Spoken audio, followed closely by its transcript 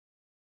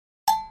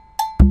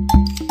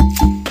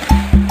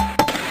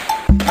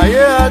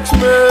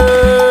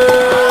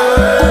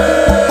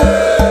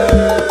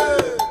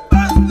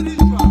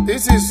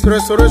This is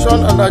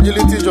Restoration and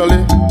Agility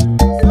Jolly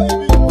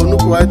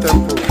Onuku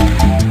Temple.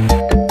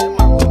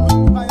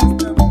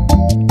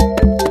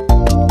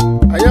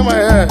 I am my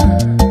hair.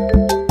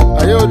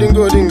 I am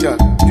Odingo Odinga,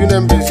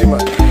 Junem Benzima.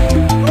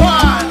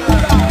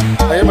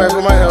 I am my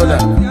former elder.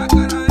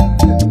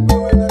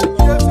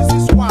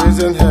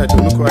 Present head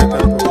Onuku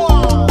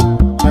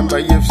Temple. Member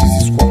EFCC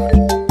squad.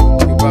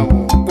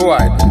 Go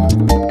wide.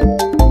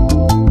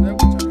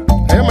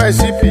 I am my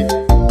CP.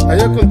 I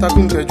am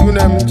Kuntakuntre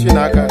Junem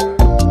Chinaka.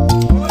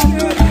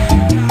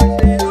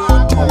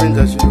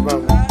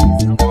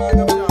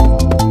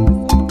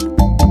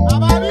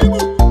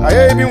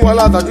 I been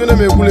wala that you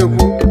name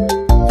Kuleku.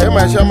 Hey,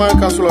 my shaman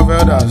council of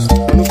elders.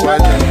 Onuku my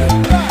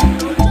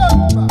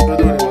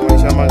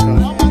shaman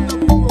council.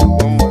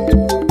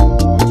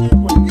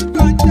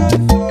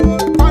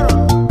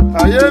 I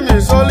am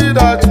a solid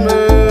at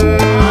me.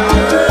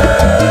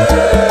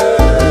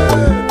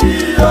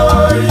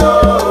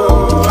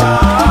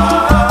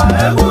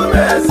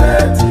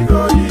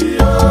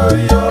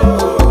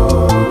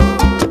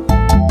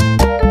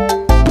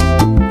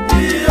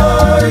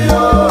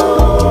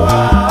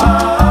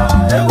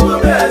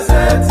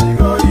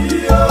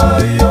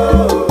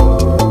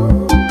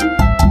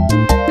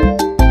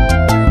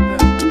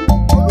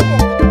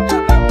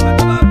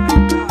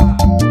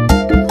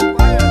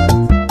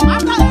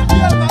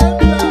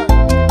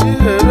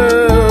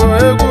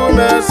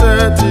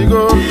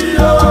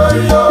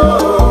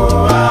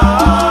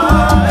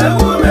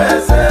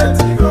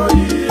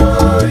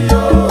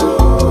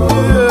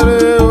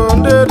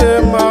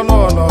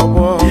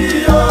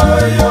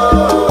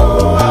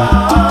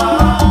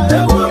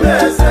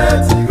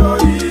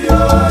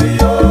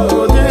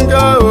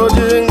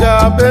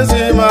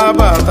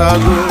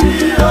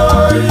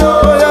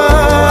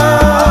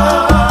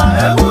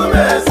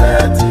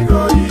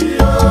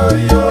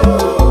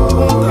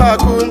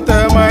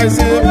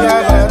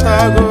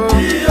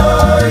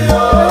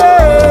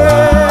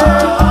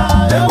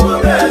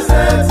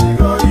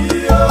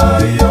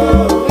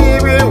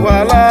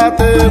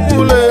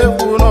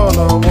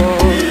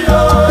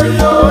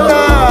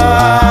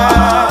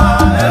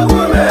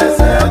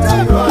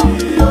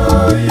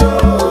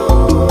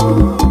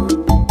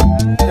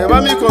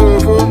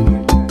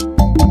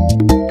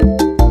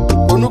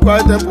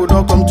 Temple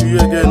don't come to you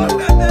again.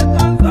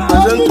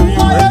 Present to you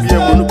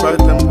MBM Onuku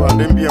Temple and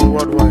MBM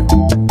worldwide.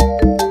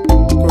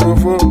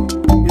 Korofo,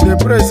 if they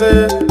pray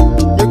say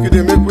make you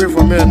they make way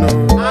for men. Men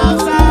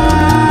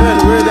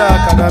where they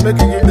can make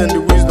you give them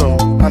the wisdom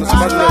and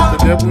smartness to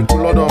be able to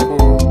load up.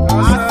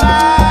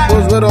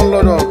 Those who don't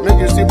load up, make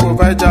you still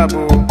provide job.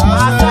 Give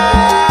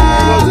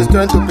us the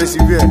strength to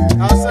persevere.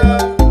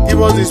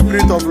 Give us the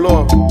spirit of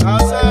love.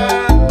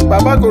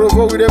 Baba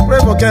Korofo, we they pray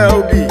for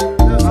KLB.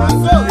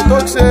 You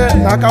talk say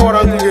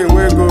Nakawarangu game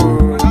we go.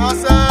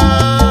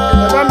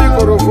 Bami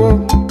Korofo,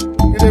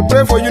 you dey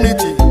pray for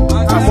unity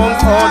among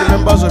all the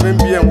members of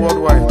MBM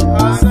worldwide.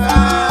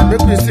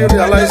 Make we still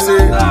realize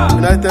say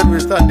united we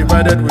stand,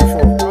 divided we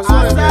fall.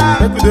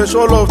 Make we dey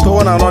show love to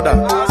one another.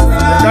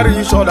 They carry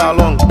each other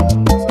along.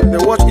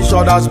 They watch each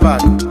other's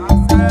back.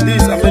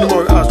 This and many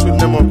more ask with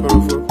name of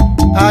Korofo.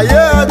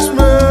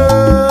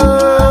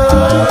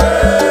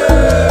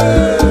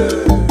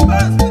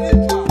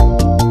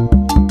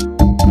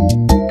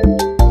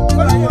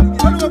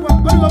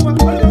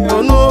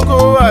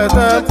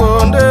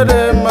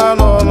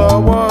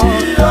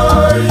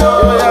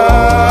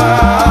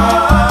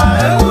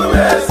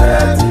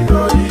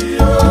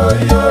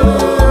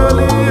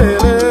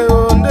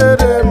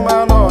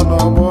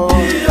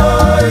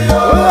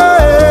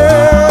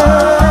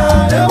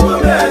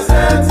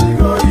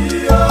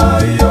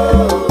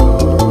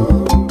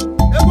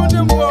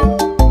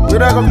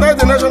 Recognize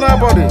the national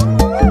body,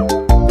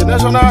 the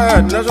national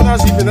head, the national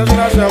CP,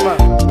 national chairman,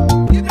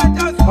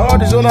 all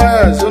the zonal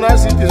heads, zonal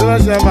CP, zonal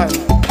chairman,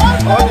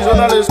 all the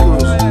zonal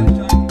schools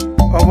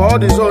of all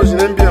the zones in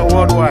MBM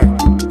worldwide,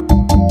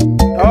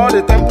 all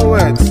the temple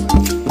heads,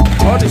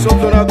 all the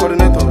sub-zonal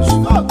coordinators,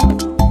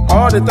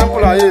 all the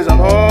temple ayes and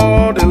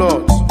all the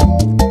lords.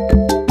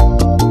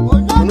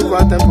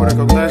 Onuku Temple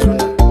recognize you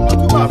now.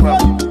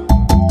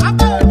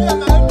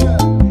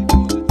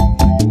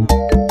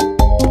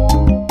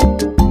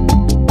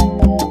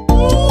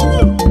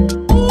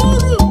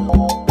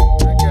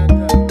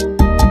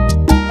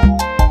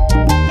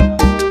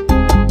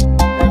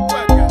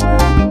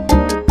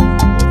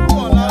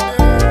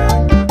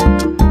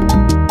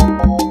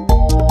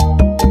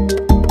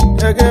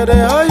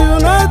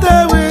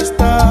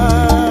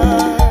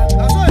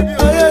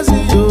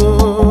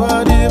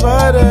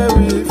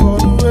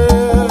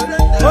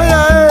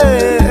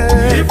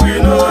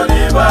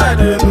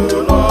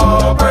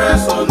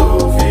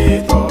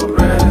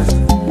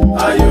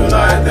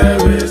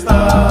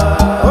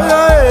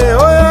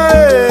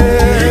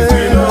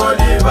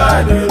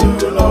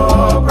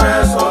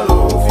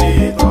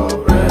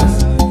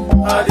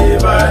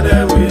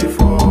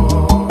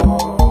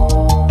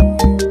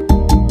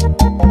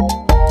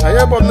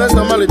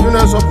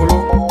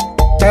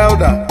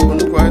 Elder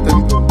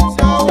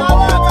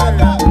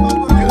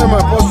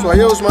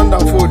aye Usman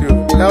Danfodio,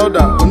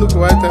 Elder, Onuku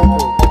White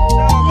Temple.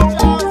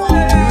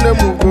 June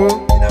Mugo,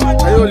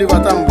 aye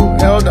Oliver Tambo,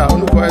 Elder,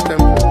 Onuku White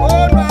Temple.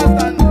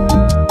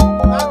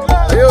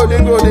 Aye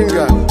Odingo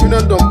Odinga, June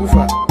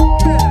Dombufa,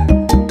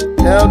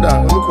 Elder,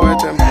 Onuku White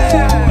Temple.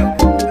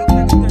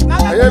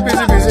 Aye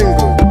Busy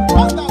Bizingo,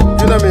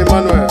 June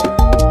Emmanuel,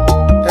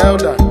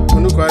 Elder,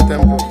 Onuku White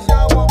Temple.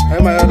 Aye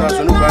my elders,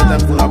 Onuku White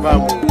Temple,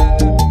 Nabamu.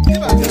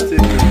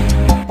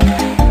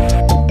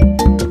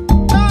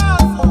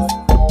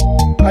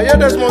 Aye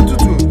Desmond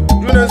Tutu,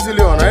 June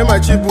Zillion, aye my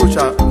chief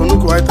butcher,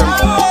 Onuku White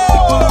Temple.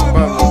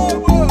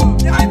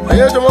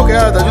 Aye Jomo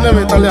Kayata, June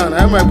Italian,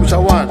 aye my butcher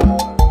one,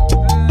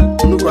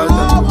 Onuku White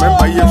Temple,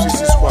 member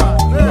EFCC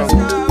squad.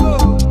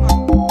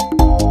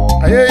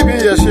 Aye Ibn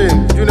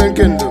Yashin, June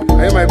Kendo,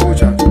 aye my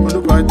butcher,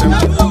 Onuku White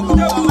Temple.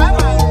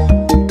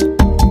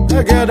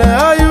 Together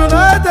are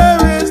united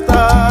we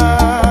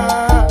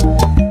stand.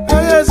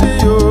 Aye see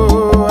you,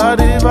 are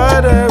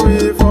divided we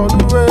fall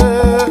away.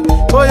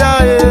 Oh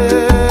yeah, yeah.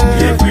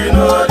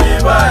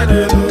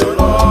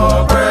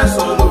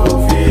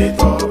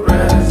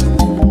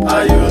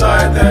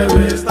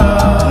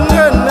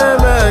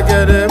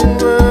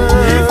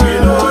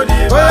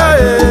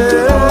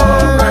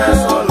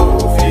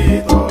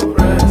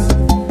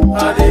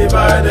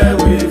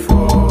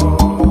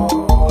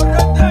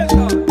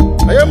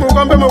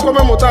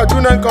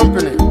 June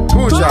Company,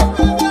 Busha,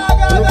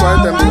 Onuku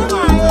White Temple.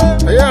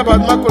 Aye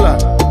about Makula,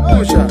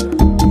 Busha,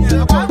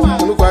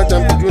 Onuku White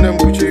Temple, June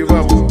Buchi,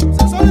 Ivamu.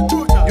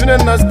 June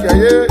Naski,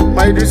 aye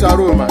my Idris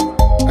Aroma,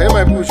 aye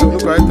my Busha,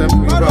 Onuku White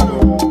Temple, Ivamu.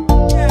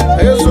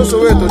 Aye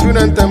Sosoweto,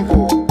 June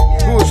Temple,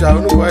 Busha,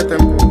 Onuku White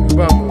Temple,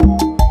 Ivamu.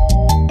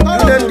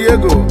 June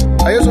Diego,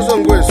 aye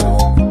Sosongweso,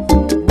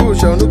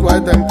 Busha, Onuku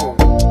White Temple,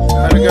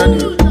 Arigani.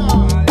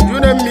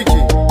 June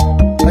Miki,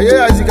 aye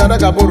Azikada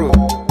Gaboro,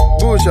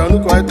 Busha,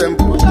 Onuku White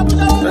Temple.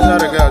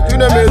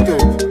 June Meto,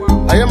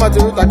 aye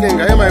Martin Luther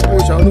King, aye my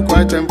Busha, Onuku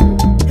White Temple.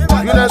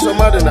 June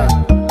Somadina,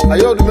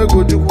 aye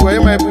Odumego Juku, aye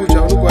my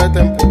Busha, Onuku White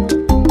Temple.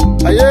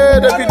 Aye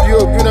David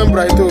Diop, June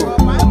Brighto,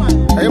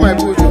 aye my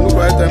Busha, Onuku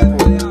White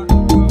Temple.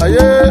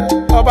 Aye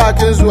Oba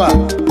Akinzua,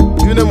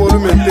 June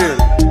Monumente,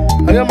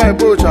 aye my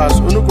Busha,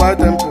 Onuku White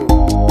Temple.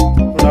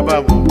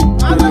 Unababu.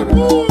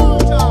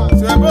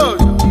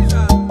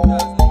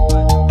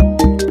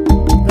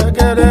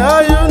 Together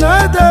are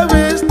united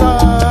we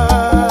stand.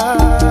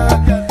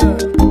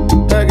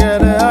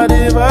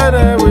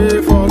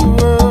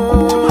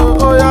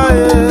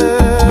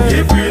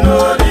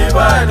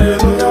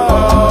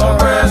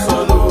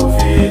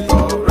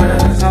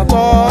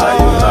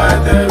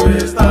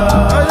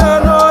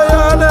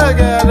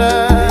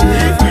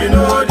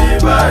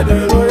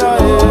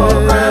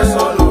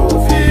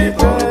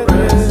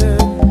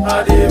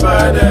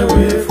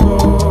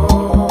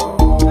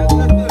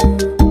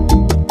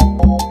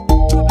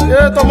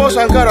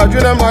 Shankara,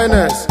 June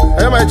Minus,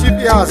 I am my chief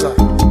Piazza,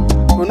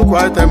 Onuku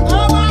White Temple.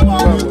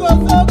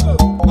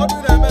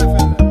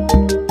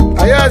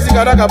 Ayazi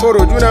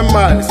Kadakaboro, June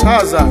Miles,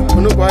 Haza,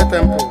 Onuku White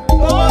Temple.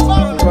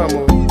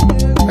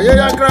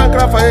 Ayayan Grand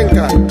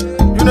Crafayenka,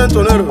 June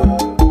Tonero,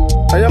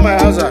 I am my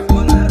Haza,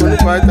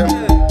 Onuku White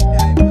Temple.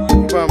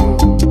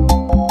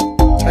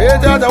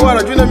 Ayaja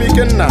Dawara, June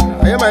Mikenna,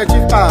 I am my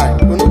chief eye,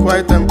 Onuku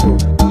White Temple.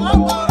 I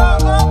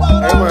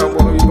am my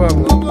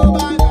Ibamu.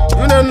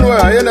 June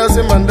Noah, I am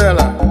Nelson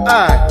Mandela.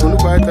 I,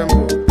 Onuku White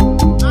Temple.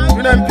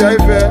 June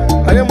Piaife,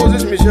 I am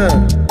Moses Michel.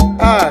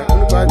 I,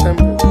 Onuku White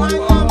Temple.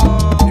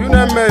 June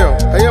Mayor,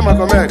 I am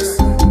Malcolm X.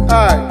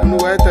 I,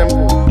 Onuku White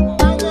Temple.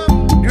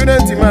 June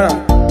Timara,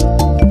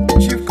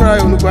 Chief Cry,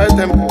 Onuku White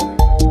Temple.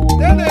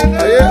 I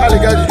am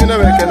Aligaji June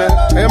Mekene,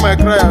 I am my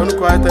cry,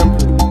 Onuku White Temple.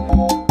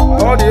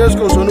 All the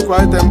Escos, Onuku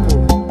White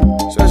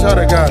Temple. Special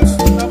regards.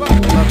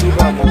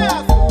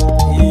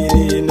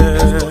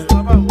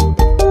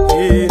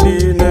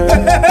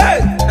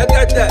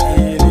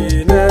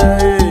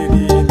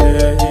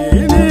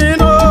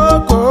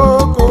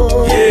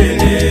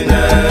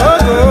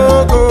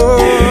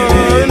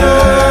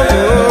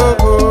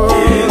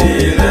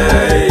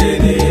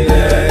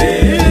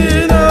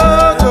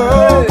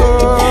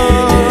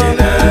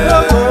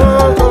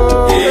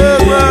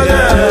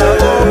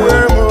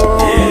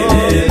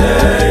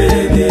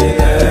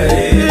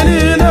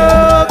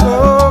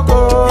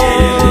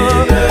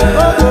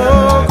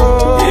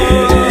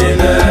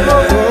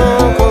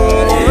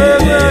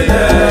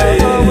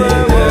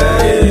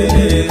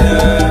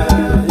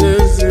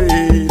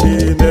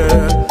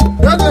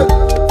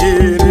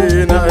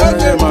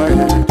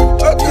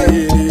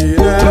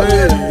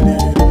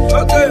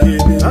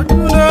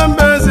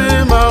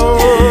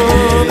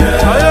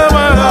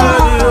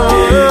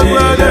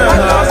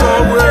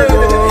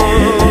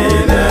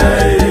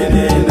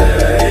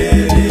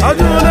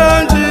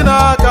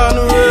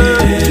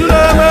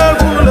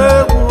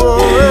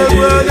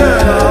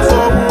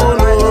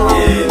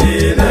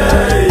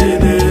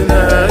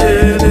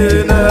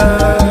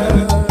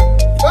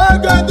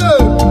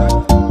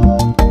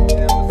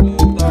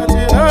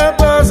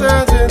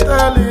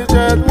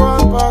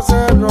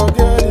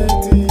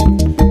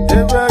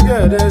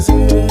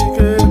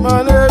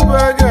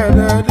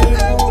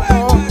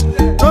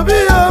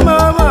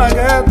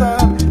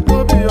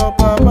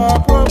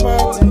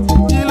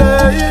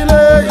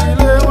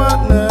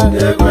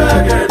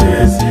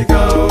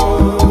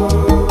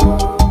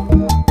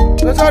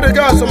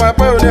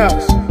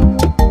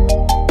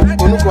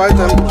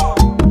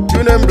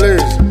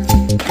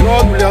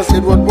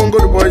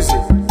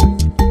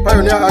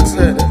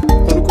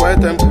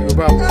 Onuku Temple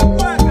Yubam.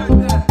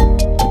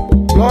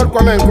 Lord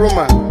Kwame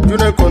Nkrumah,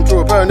 Junior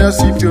Control, Pioneer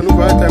CP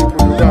Onuku Temple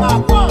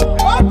Yubam.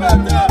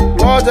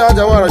 Lord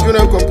Jawara,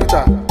 Junior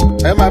Computer,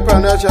 I am my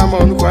Pioneer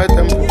Chairman Onuku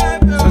Temple.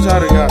 Special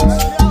regards.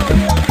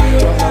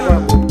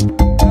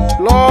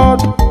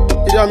 Lord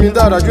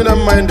Idamindara, Junior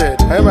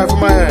Minded, I am my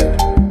former head,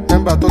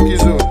 member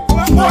Tokizo.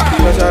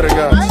 Special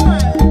regards.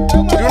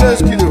 Junior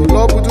Skido,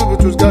 Lord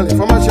Butus Gali,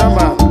 former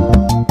chairman,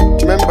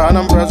 member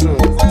Anambra Zone.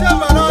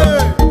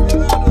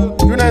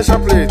 Junior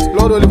Chaplate,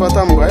 Lord Oliver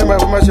Tambo, I am my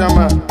former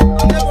chairman.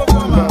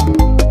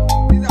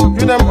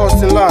 Junior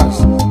Austin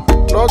Lars,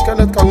 Lord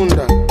Kenneth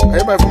Kaunda, I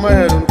am my former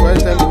head on Quiet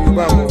Temple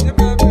Yubam.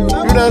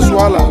 Junior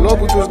Swala, Lord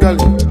Butus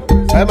Gali,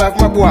 I am my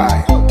former boy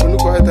on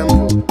Quiet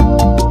Temple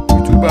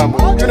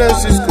Yubam. Junior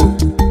Cisco,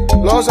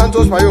 Lord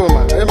Santos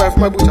Payoma, I am my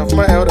former butcher,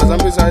 former elder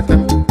Zambia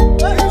Temple.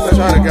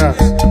 Special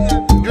regards.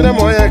 Junior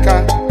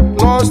Moyeka,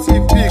 Lord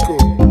Steve Pico,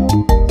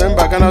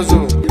 member Ghana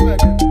Zone.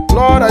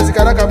 Lord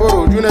Azikara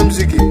Kaboro, Junior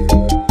Mziki,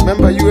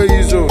 member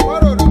UAE Zone.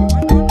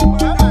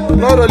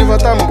 Lord Oliver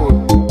Tambo,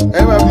 I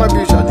have my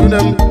bishop,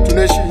 Junior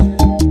Tuneshi,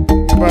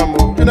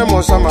 Bambo, Junior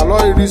Mosama,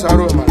 Lord Idris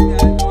Aroma,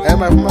 I have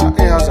my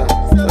Ehaza.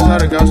 Special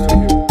regards to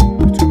you.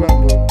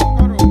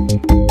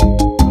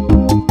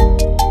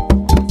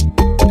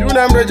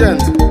 Junior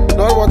Regent,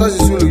 Lord Waters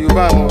Isulu,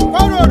 Yubamo.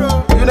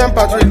 Junior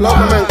Patrick, Lord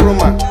Kwame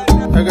Nkrumah,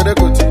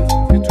 Egadekoti,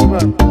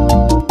 YouTuber.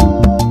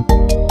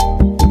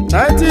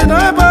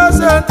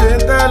 99%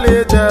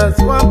 intelligence,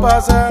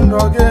 1%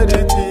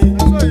 ruggedity.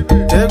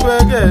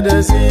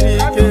 Egwegede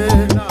sirike,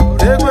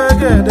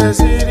 egwegede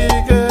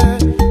sirike.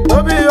 No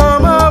be your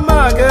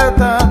mama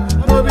geta,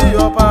 no be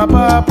your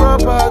papa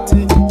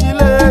property.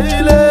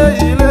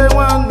 Ile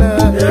one.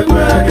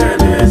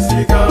 Egwegede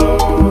sika.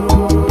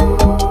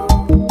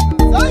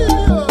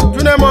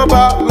 Junior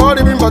Moba, Lord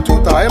Ibn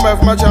Batuta, I am my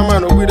former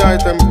chairman of Wida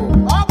Temple.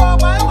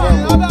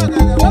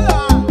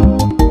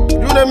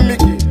 Junior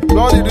Mickey,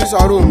 Lord Idris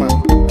Aroma,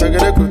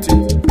 Egadekoti,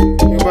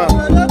 Yubam.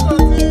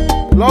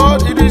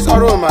 Lord Idris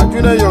Aroma,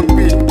 Junior Young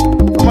B,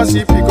 former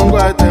CP,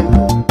 Congo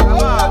Temple.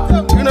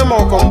 Junior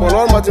Mokombo,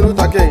 Lord Martin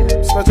Luther King,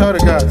 special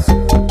regards.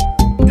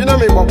 Junior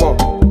Mibobo,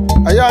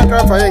 Ayan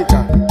Krafayenka,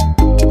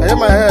 I am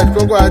my head,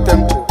 Congo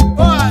Temple.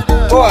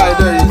 Oh, I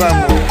dare Yubam,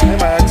 I am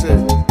my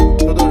access.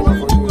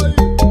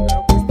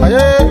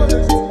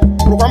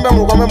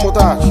 Mukwame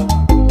Motage,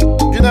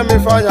 Junior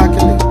Mefa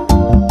Yakili,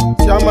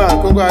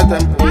 Chairman Congo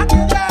Temple,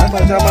 I'm a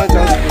Chairman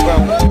Chance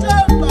Yubam.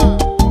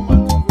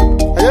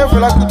 I have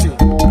Felakuti,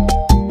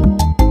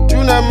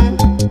 Junior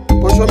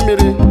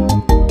Poshomiri,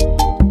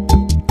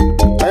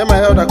 I am a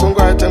elder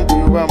Congo Temple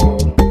Yubam.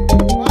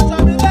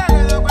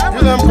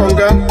 Junior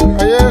Konga,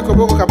 I am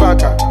Koboko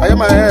Kabaka, I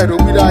am a head of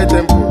Wida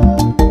Temple.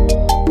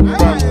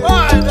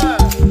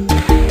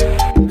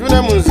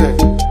 Junior Munze,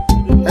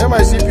 I am a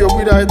CP of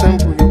Wida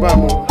Temple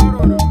Yubam.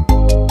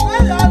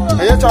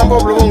 Chambo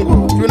Blongo,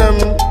 Junam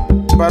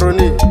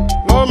Baroni.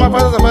 No, my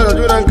father's about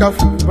Junan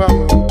Kafu,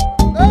 Bamo.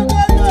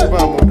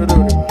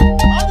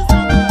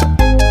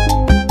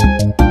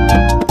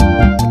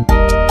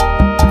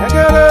 I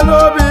get no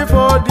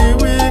before the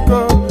week,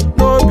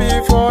 no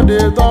before the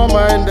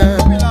don't-minded.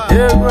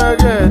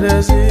 Egwege the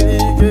city,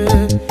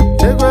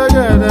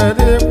 Egwege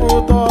the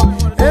puto.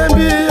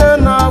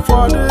 MBN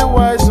for the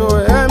wise, so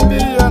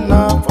MBN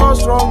for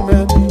strong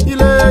men.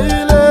 Ile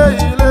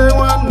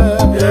one.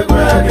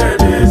 Egwege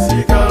the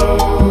city.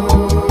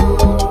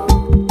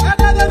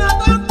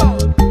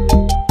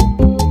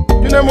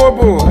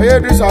 Mobo, I hear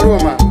this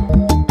aroma.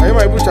 I am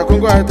my butcher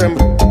Congo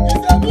Temple.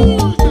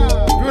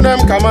 You name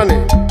Kamani.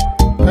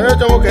 I hear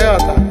Jomo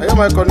Kayata. I am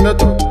my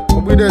coordinator.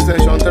 Obedience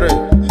Station 3. I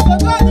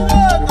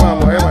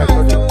am my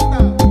coach.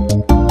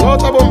 Lord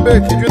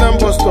Tabombeki, you name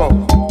bus stop.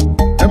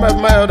 I am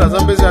my elder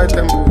Zambia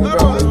Temple.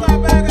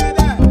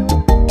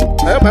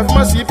 I am my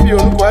former CP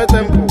Onuku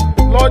Temple.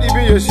 Lord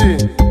Ibi Yoshi.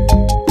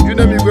 You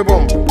name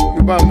Igwebom.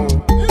 Yubamo.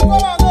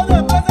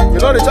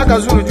 Lord Chaka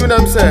Zulu, you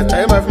name said.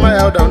 I am my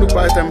elder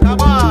Onuku Temple.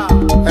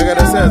 I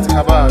got a set,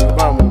 Kabal,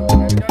 Bam.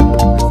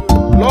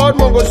 Lord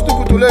Mongo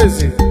Stuku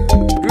Lazy,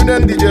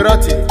 Union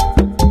Digerati.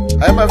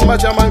 I am a former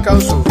Chairman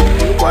Council,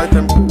 Quiet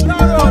Temple.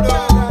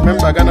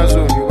 Member Ghana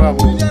Zone, Yubam.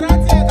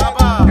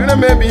 Union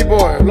Maybe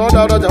Boy, Lord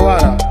Alda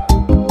Jawara.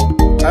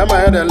 I am a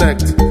head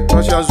elect,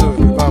 Russia Zone,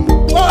 Yubam.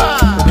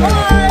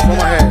 From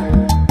my head,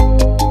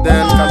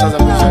 then Kansas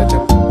and Beside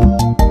Temple.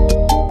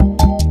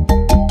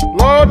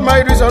 Lord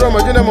Idris Aroma,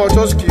 Junior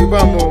Mochoski,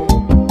 Yubam.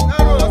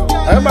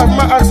 I am my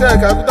access,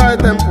 Kakuta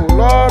Temple.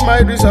 Lord, my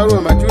Idris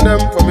Aroma, my Judah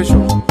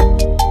formation.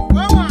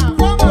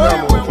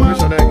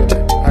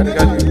 I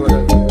regard you, brother.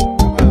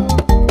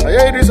 I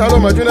hear Idris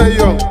Aroma, Junior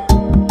Young.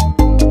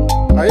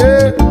 I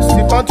hear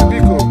Stefan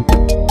Tubiko,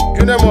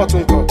 Junior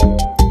Motunko.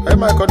 I am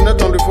my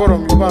coordinator on the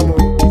forum, Yubamo.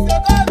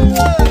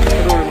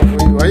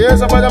 I hear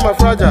Sabaja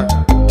Mafraja,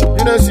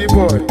 Junior C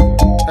Boy.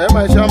 I am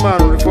my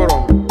chairman on the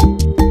forum.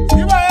 I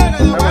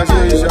am my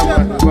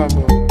chairman,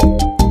 Yubamo.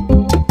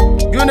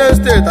 United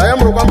State, I am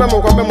Mukwame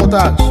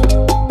Motage.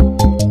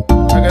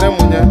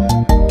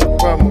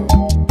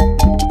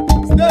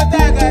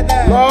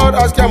 Lord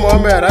Askia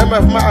Mohammed, I am my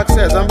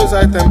access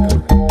Zambezi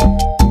Temple.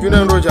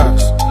 Julian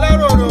Rogers.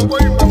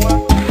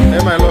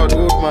 Hey my Lord,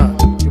 good man.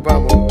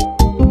 Ibamo.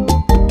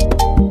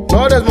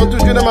 Lord Desmond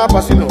Julian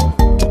Mapasino.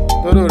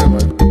 Don't worry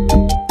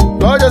man.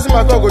 Lord Jesse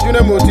Makoko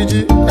Julian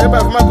Motiji. Hey my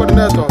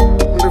coordinator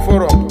in the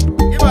forum.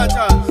 Give a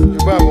chance.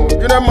 Ibamo.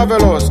 Julian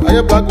Marvelous.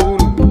 Aye Black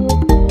Uhuru.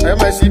 Aye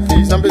my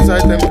CP Zambezi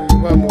Temple.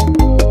 Ibamo.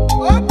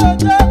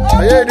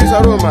 Aye this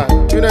aroma.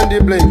 Julian D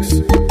Blinks.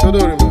 Don't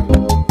worry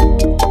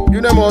man.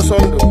 Julian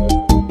Mosondo.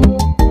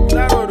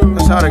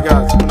 Sorry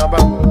guys.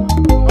 Nabamo.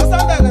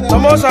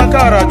 Tomo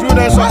Sankara,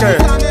 Julian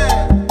Socket.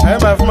 I am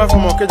my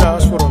from Okeja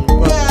House Forum.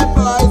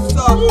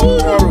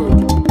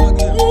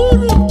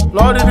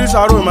 Lord, it is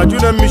our my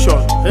Julian Mission,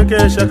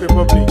 aka Czech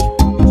Republic.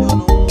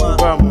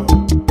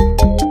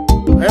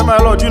 I am my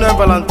Lord Julian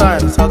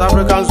Valentine, South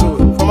African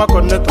Zone, former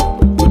coordinator,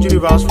 Oji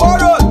House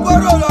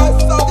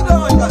Forum.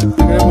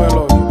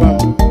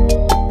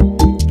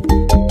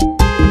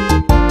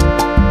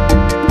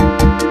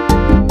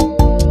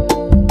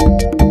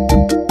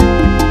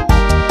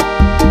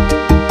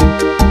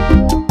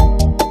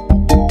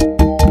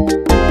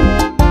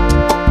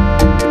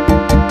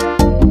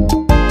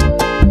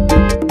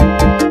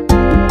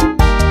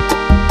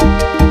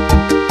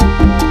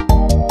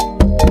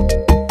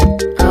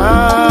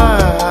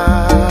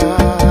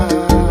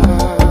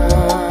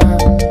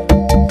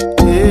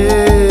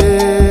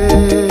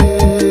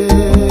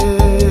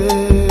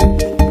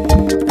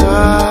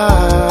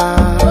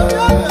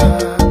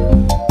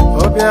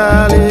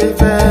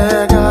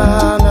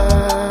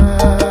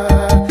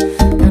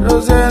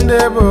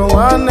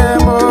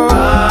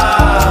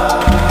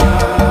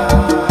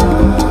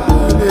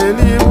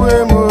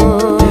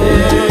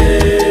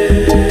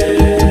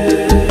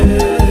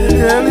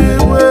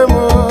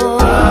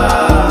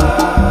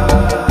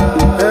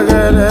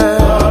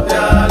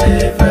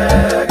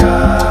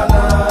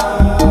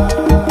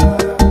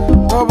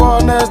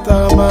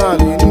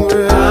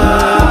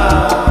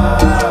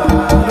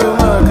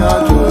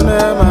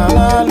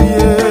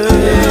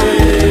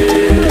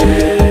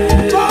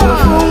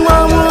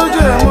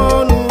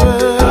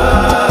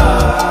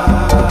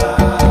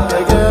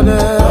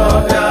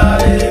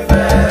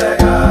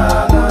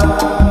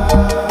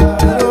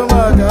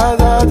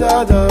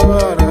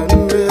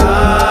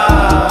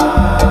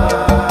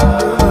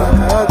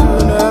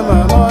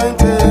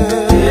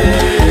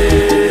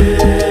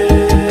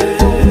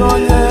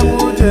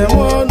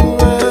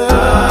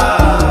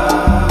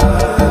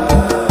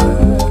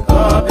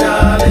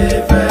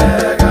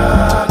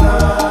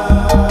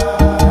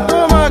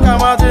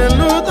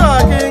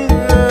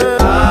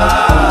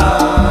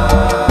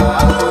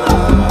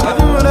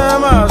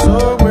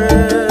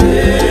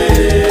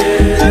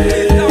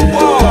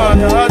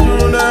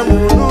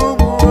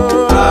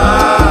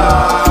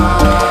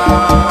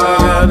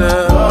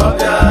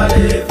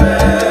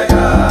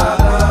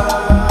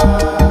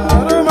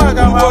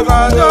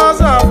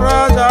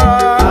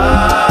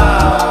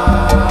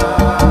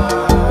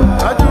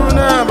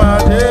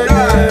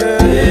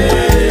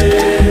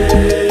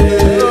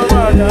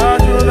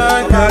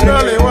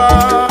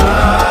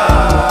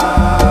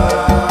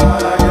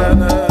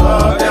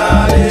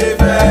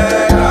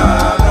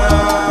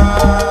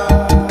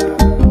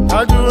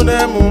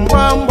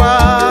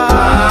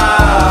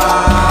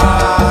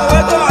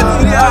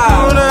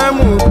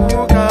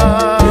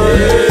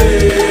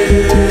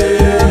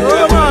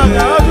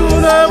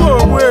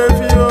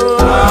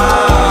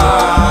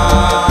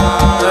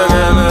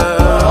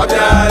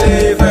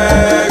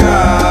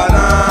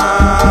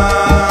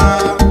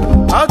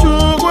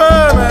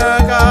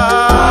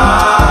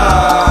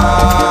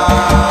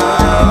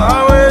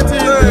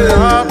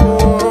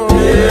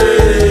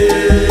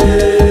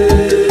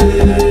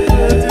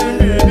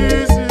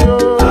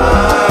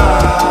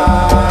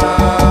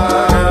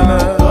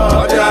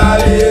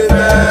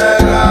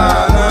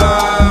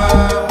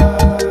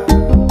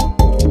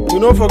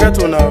 Don't forget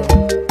to now.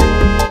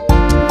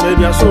 May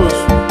their souls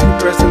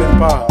keep resting in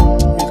power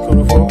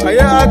with Korofo. Are you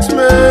ask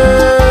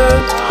me?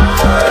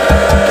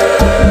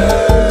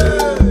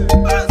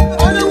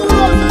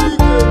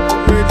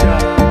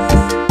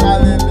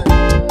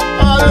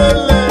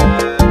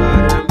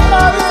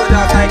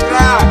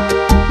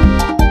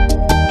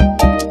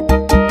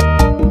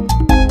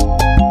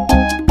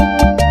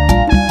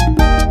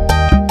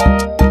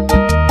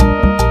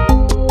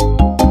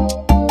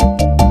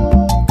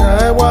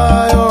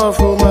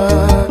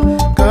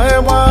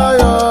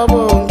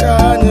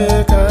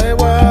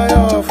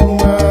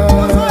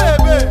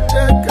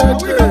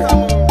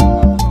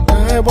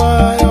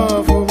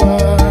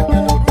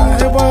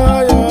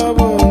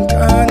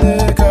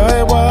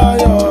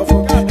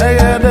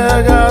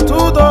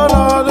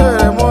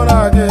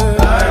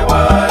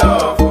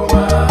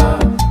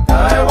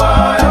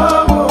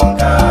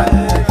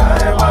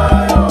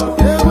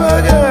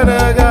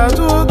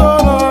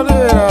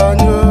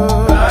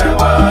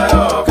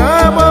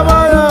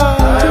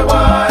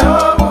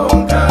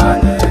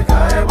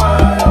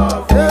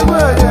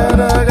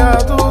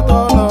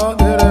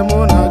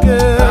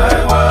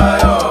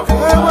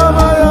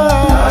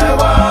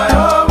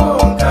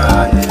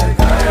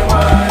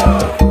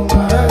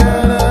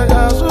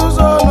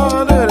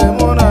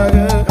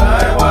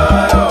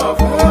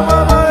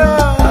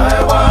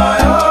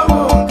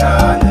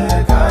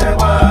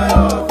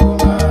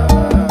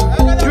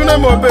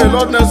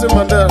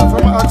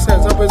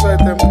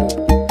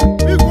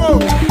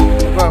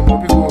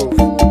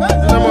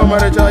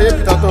 Marecha, I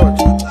Peter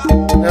Touch.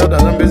 Elder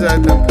Zambezi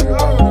Temple.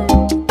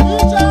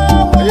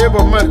 I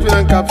Bob Mark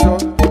Julian Capture.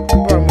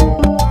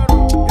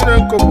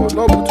 Julian Coco,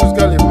 Lord Butus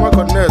Galley, Mark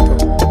Corneto,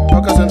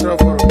 Marca Central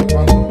Forum.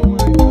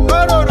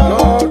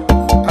 Lord,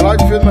 I like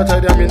to feel much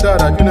idea,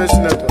 Mindara, Julian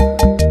Senator.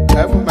 I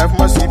have my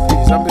former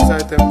CP, Zambezi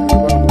Temple.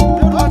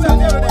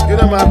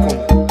 Julian Markham,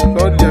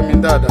 Lord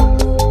Yamindada,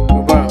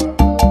 Ubam.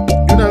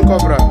 Julian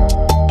Cobra,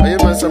 I am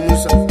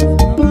Samusa.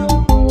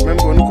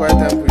 Member Onuku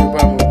Temple,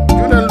 Ubam.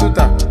 Julian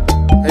Luther,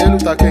 I am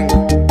Luther King.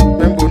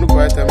 Member Onuku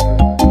Temple,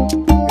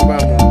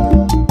 Ubam.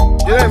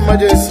 Julian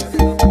Majesty,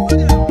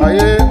 I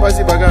am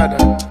Basi Bagada.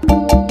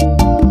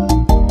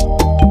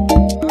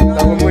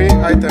 Tabomui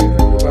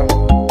Temple, Ubam.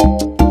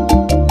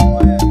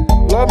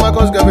 Lord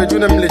Marcus Gave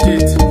Julian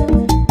legit.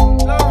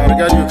 I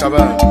regard you,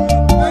 Kaba.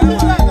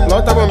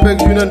 Lord Tabambek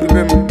Julian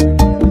Dubem.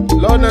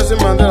 Lord Nelson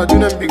Mandela,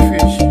 Julian Big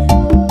Fish.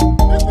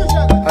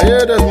 I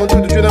hear there's more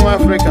to Julian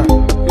Africa.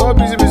 Lord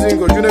Busy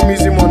Bizingo, Julian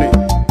Easy Money.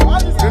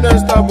 Julian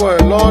Starboy,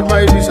 Lord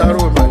My Idris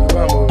Aroma,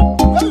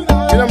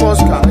 Julian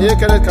Oscar, I hear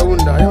Kenneth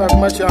Kawunda, I have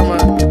Machama,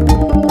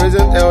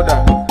 President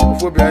Elder,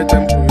 Phobia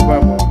Temple,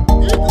 Ubamo.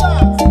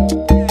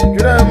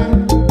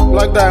 Julian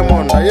Black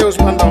Diamond, I hear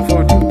Usman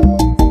Danfodio.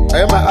 I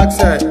hear my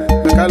accent,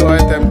 Makalo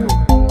Temple.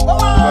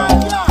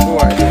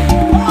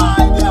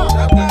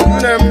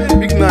 Julian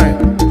Big Nine.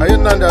 I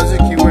am Nanda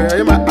Zikiwe, I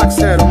am an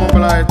accent on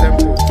Mobile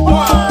Temple.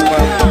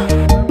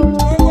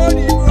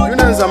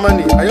 Julian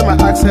Zamani, I am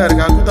an accent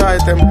Gakuta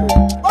Temple.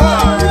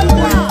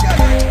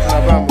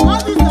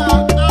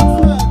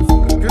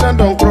 Julian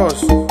Don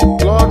Cross,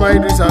 Lord My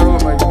Idris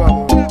Aroma,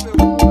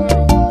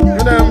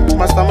 Julian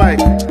Master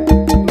Mike,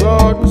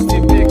 Lord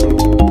Steve Pico,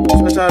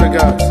 special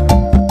regards.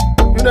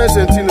 Julian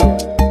Sentino,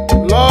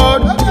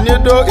 Lord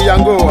Inedo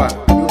Iyangoa,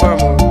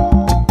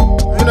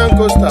 Julian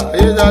Costa,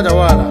 Ayeja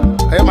Jawara.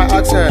 I am my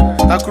accent,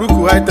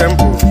 Takruku High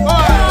Temple.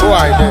 Go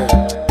I there.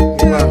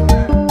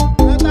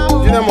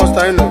 Julian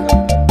Mostaino,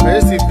 I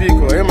am CP,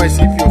 I am my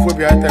CP of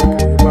Phobia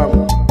Temple.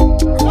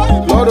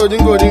 Lord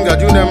Odingo Dinga,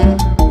 Julian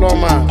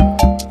Loma,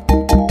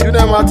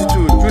 Julian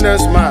Attitude, Julian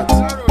Smart,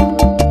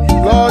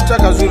 Lord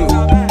Chakazulu,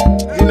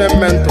 Julian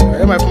Mentor,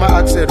 I am my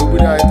accent,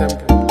 Phobia Temple.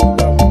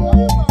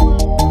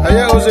 I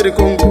am Jose de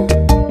Congo,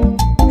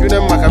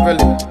 Julian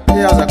Machiavelli, he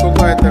has a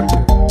Congo High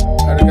Temple.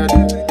 I regard you.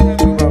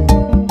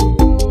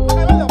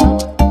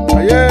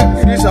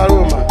 Idris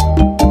Aroma,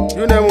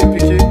 Julian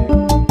Mupiki,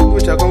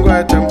 Kucha Congo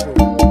High Temple,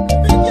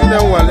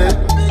 Julian Wale,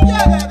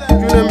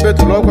 Julian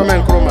Beto, Local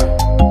Man Chroma,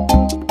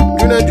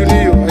 Julian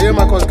Junio, I am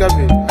Marcus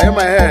Gavi, I am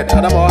my head,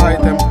 Adama High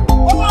Temple.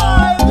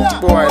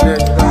 Go I there.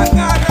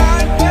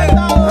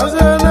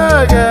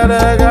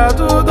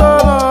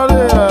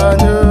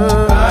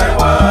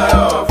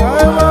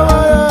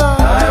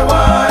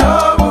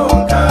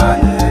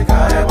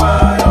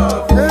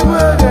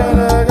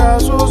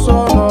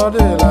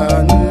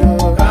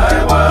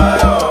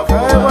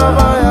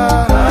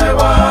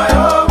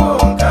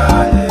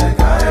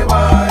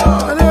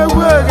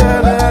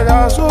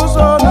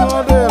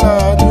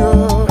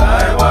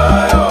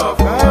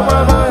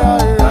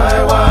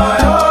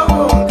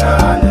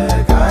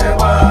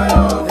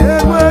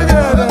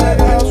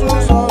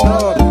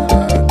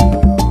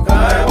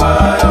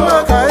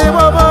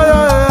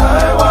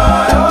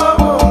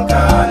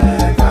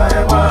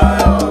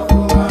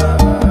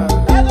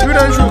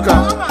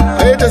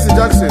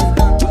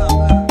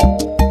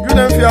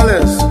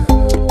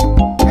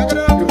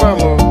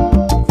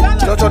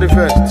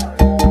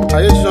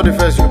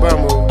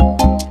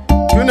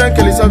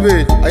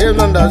 I am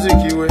Nanda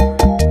Zikiwe.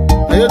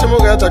 I am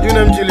Demogata,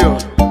 Junem Gillion.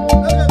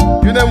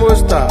 Junem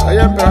Osta, I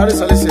am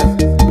Perharis Alicia.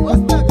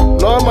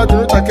 Lord Martin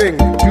Luther King,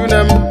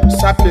 Junem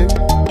Sapi,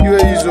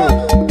 Ueizo.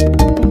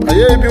 I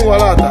am Ibn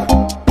Walata,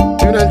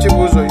 Junem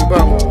Chibuzo,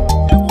 Ubamo.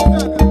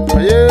 I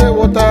am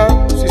Water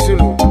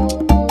Sisilu,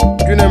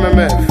 Junem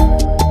MF.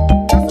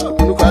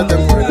 Look at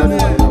them for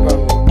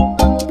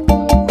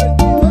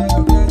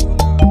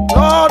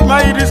Lord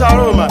My Idris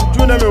Aroma,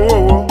 Junem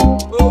Wowo.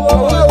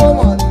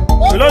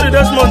 Lord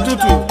Desmond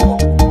Tutu,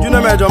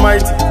 Junem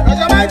Ejomaiti.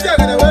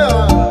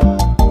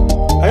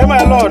 I am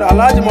my Lord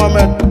Alhaji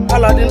Mohammed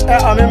Aladdin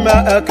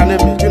Amima El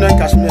Kanemi, Junem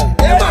Kashmir.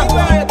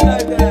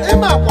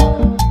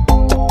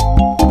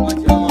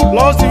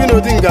 Lord Stephen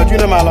Odinga,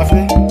 Junem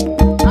Alafi.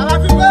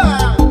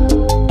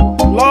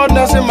 Lord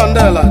Nelson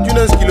Mandela,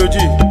 Junem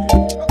Skiloji.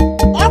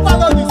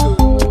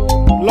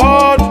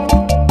 Lord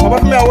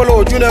Obafemi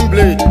Awolowo, Junem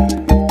Blade.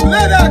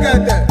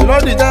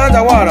 Lord Ijaya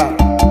Jawara,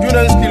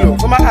 Junem Skilo,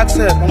 former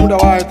accent, Amuda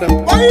High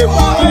Temple.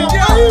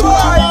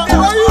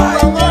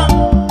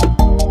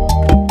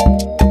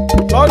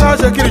 Lord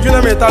Sekiri,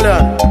 Junem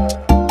Italian.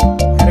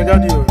 I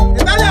regard you.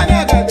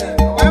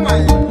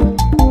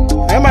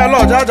 I am my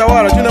Lord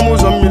Jawara, Junem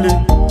Uzom Mili.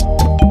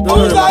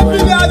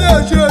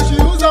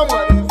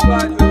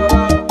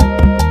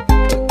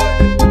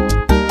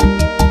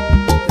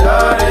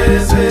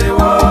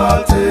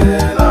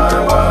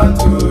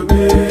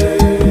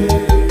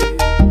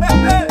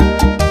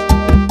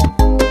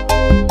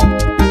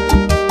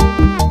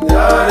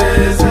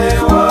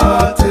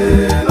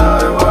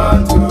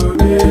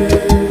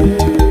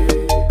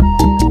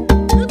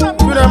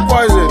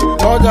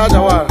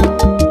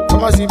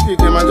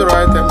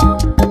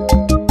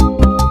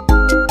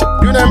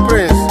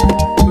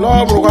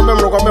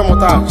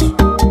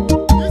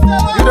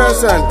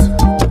 Innocent,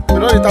 you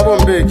know the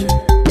Tabon Bake.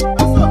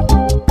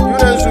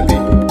 Julian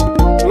Zubi,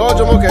 Lord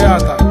Jomo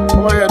Kayata,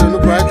 over here, the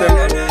Onuku item.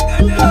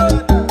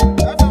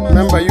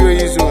 Member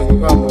UAE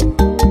Zone, Bamo.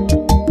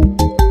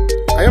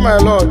 I am my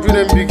Lord,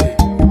 Julian Biggie,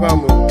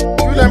 Bamo.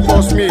 Julian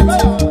Paul Smith,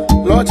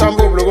 Lord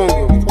Chambo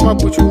Blogongo, former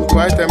Puchu Onuku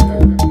item.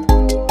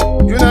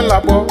 Julian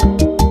Labo,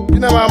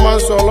 Julian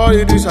Mamanso, Lord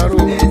Idris Aro.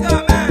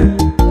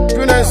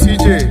 Julian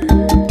CJ,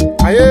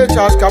 Aye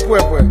Charles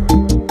Capuepe.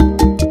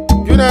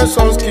 Julian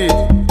Sons Kid.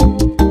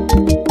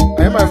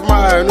 I am my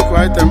Onuku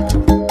item.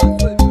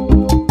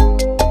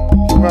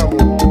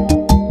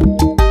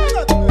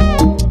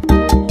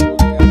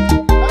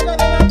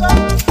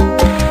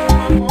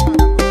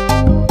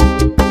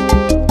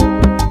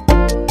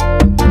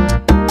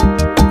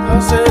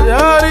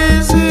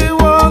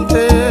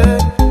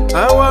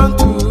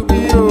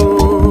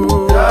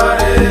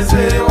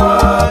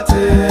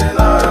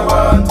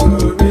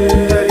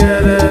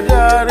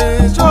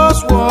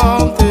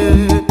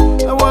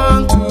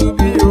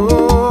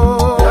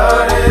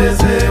 There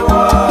is a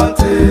one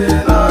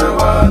thing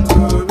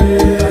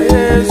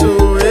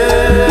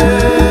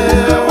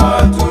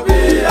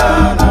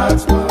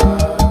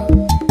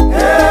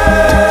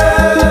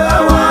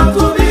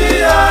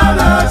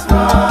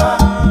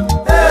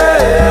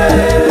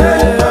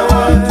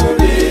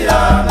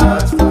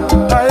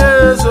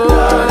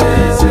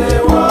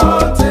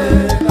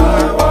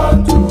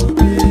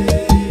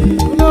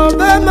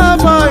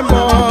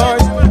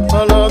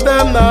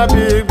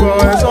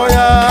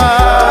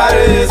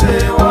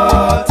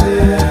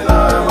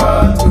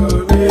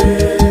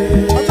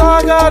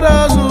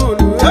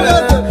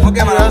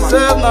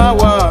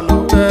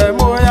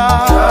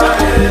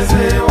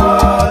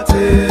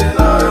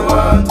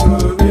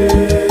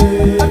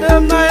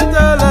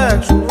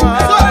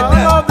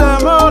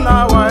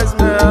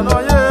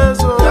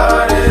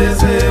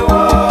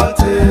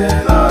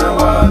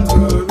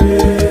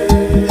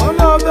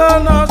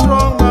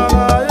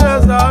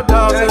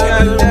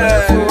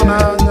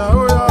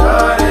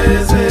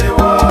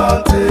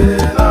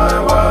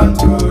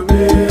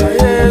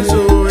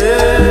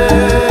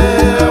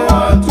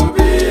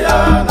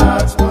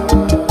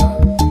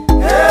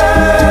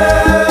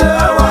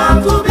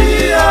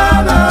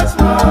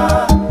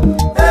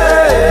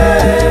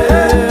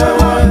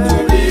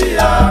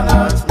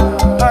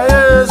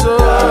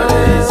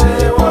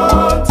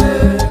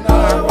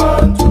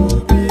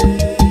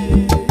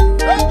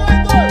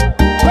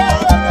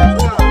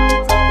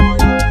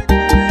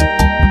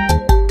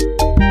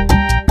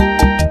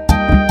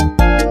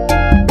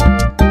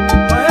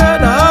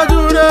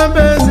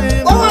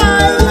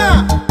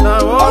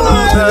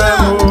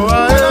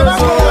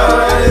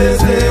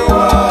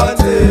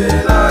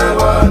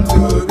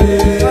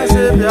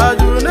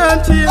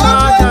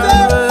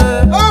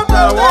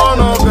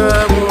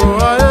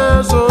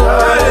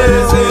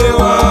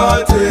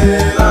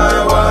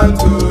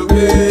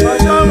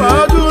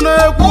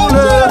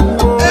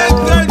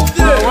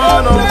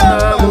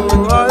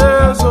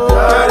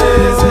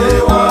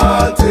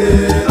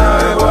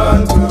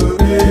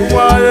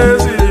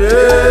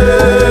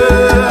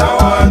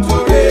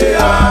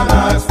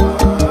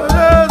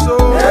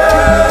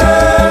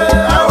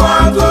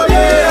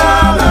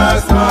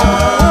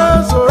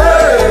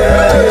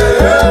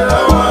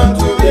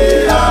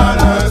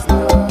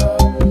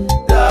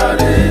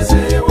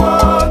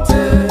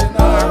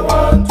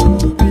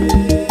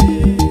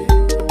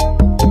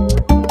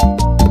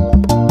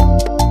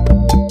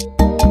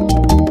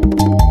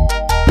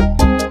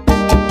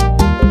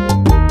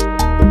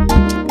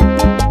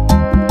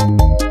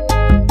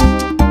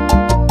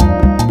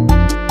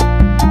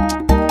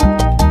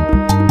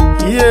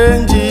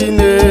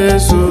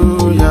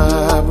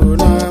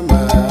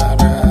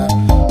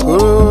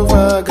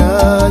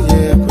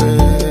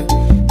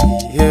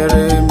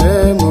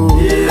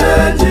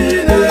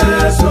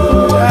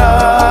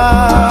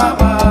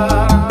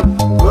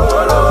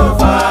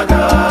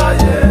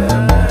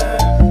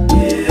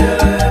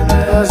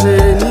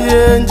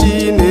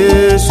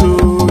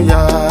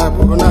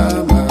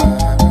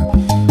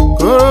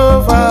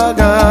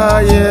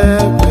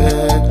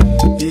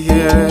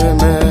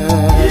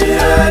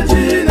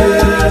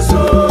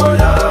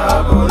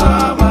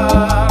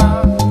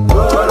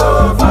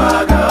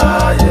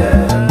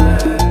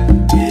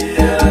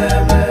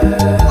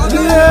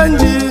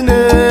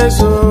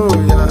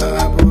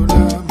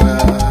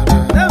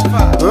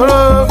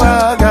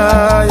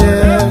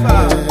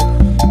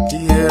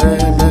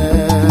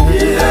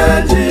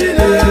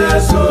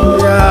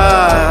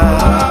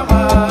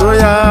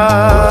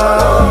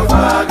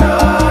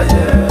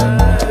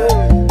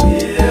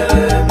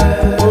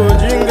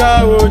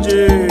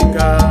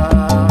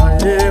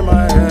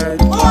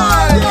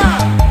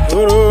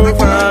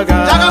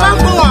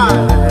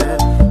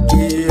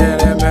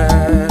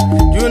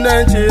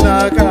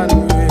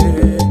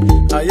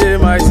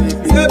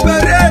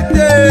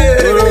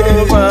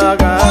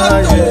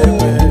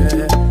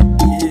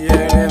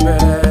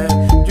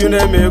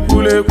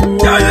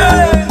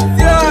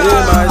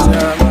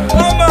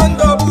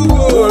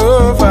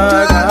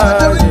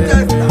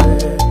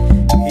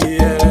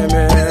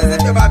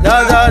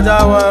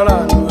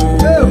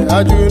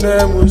ajune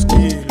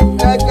muskilo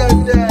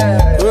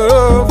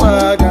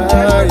Orofaga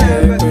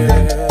yepe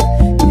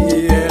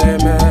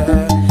Iyeme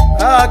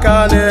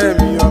Akane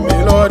miyo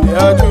melodi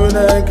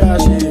ajune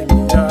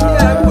kashimiya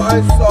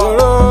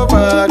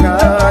Orofaga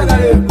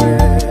yepe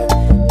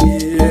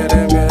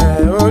Iyeme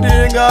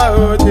Odinga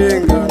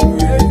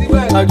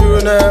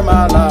ajune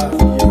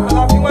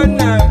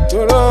malafiya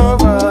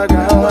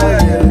Orofaga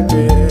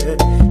yepe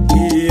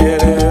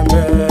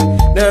Iyeme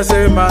Nese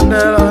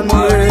Mandela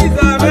nwe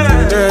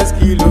ajune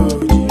skilo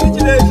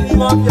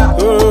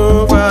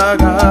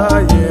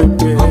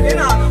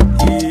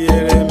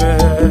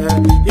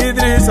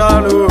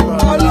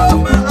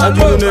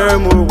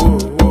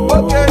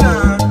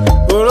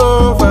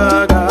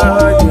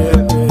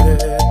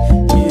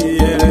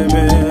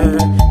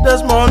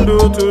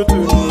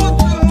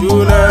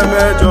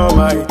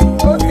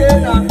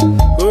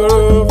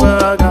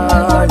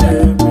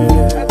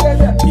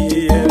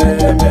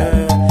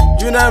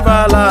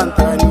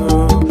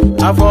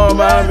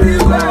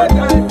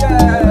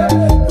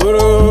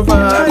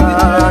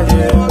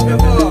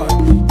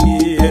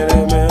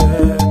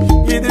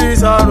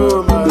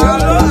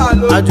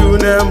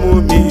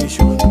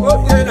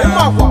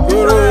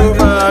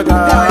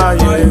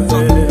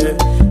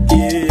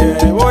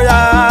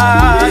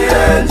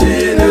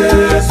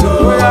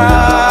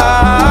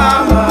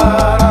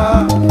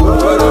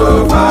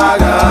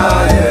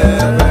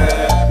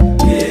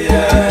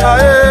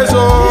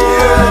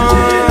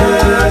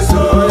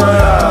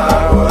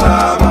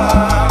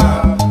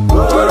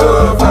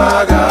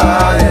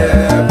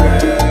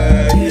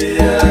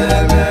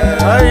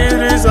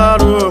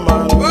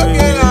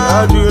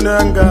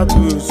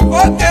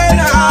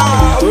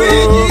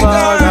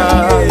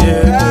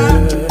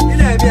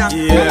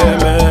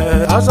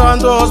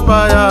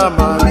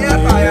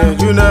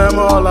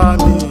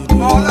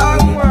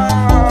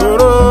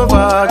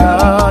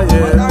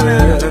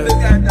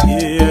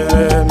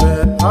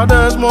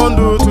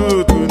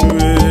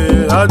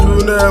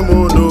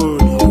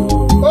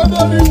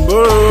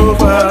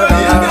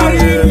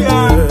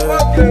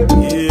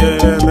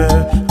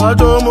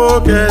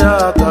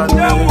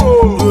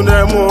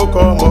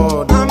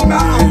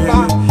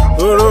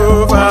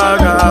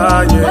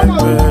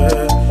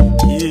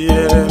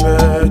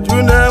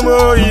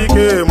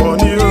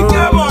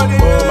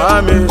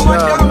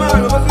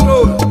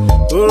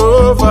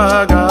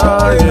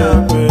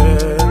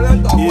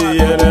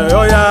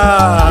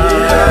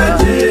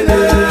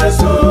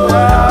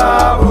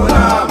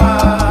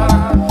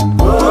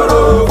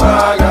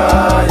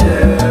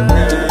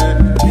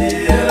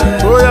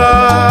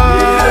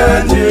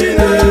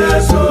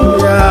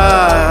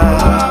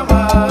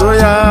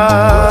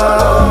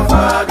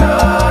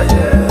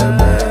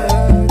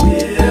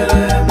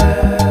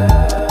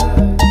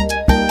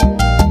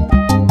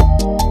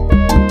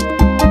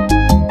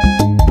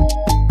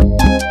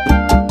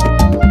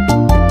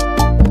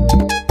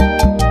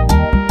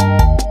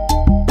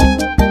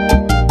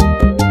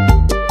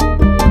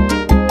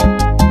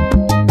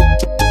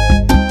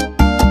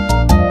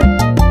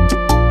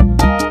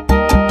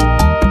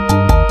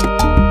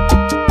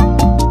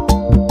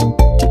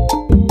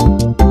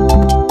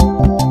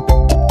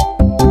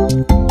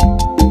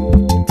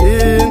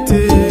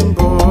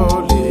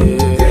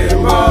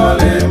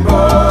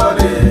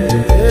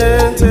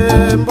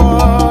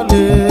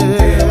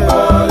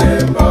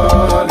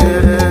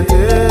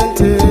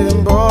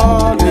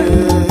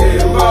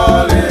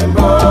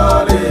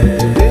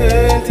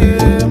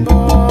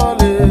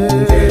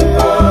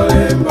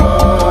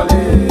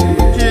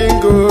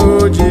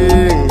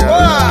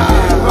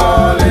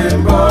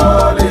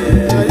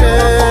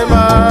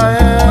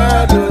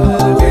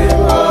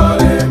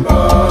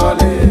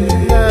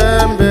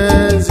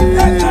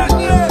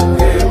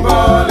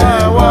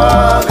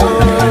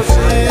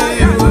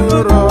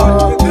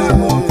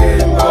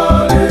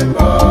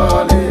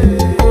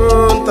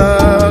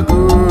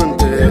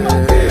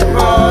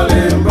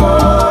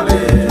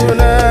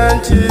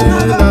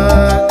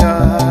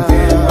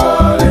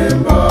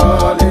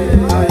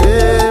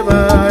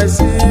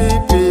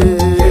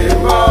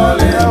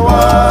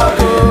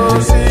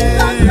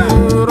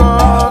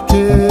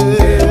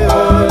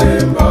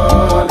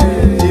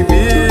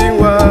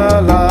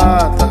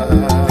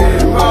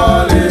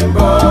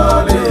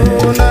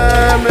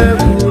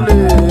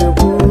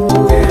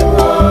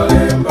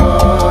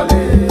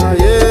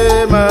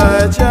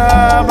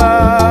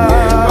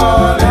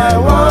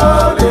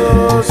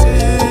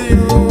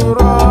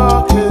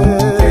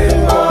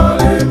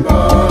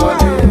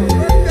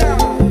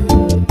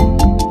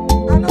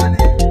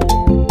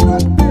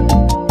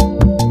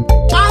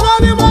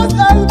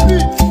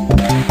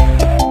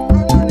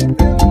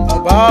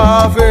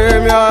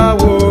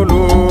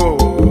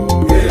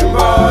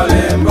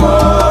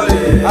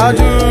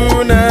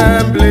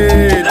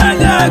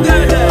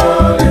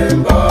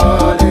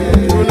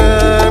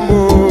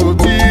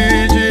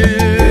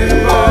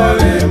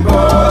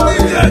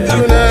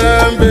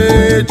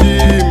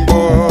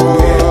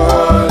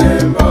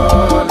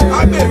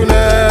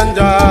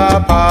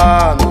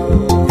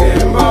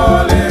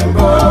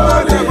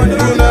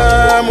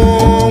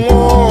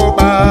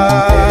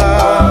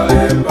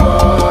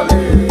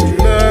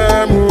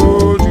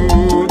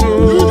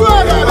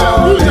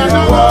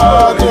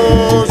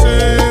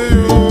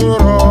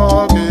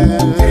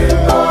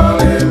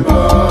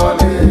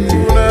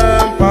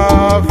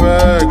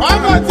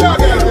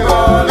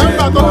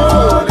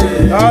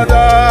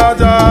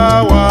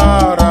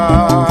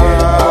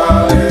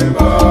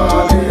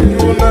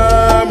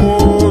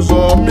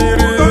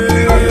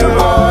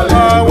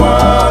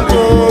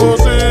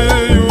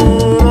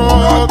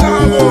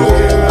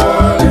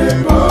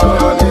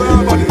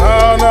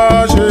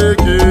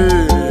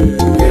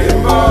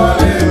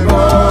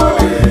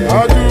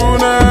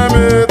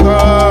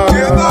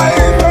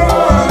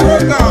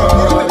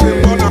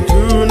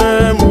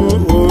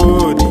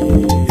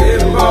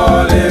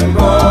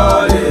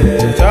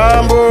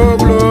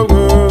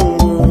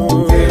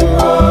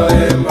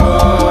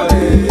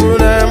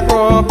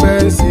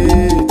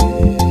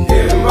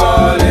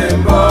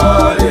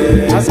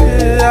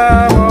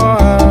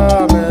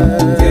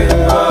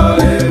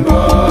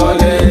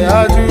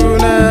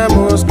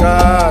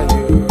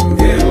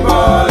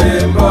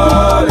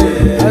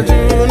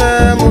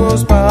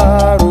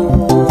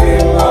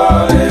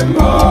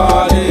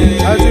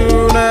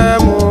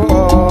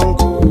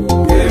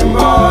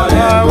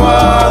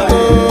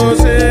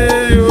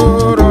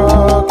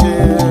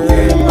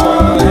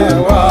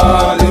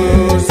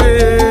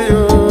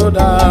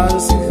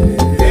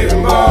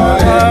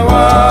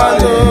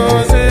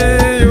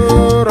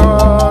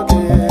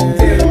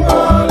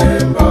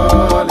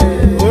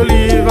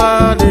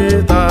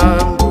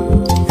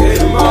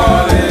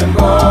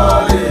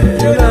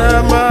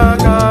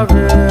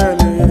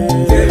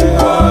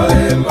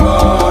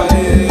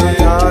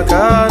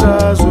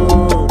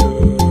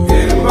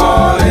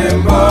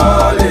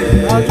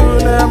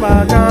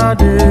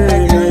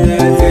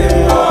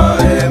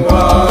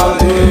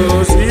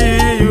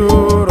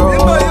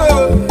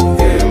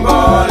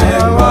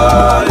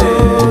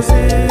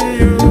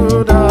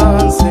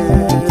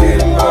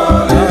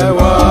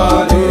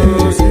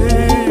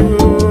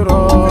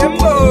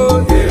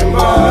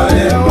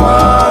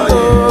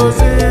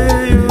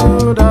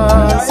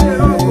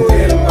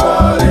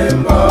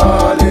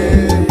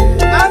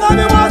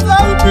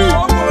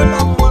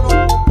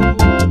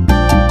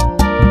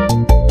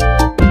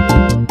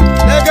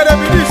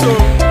so.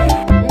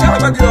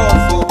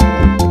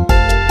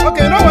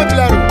 Okay, no one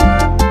claro.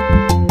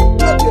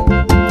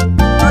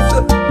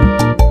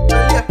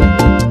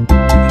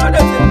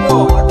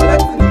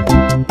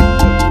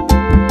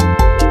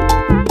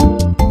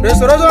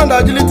 Restoration and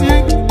agility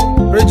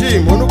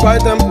regime, Onuku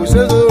Temple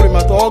says the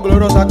remain to all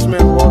glorious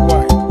axemen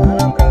worldwide.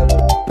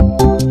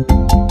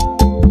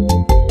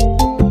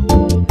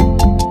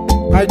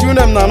 I do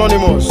them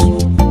Anonymos,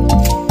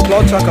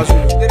 Lord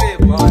Chakasu.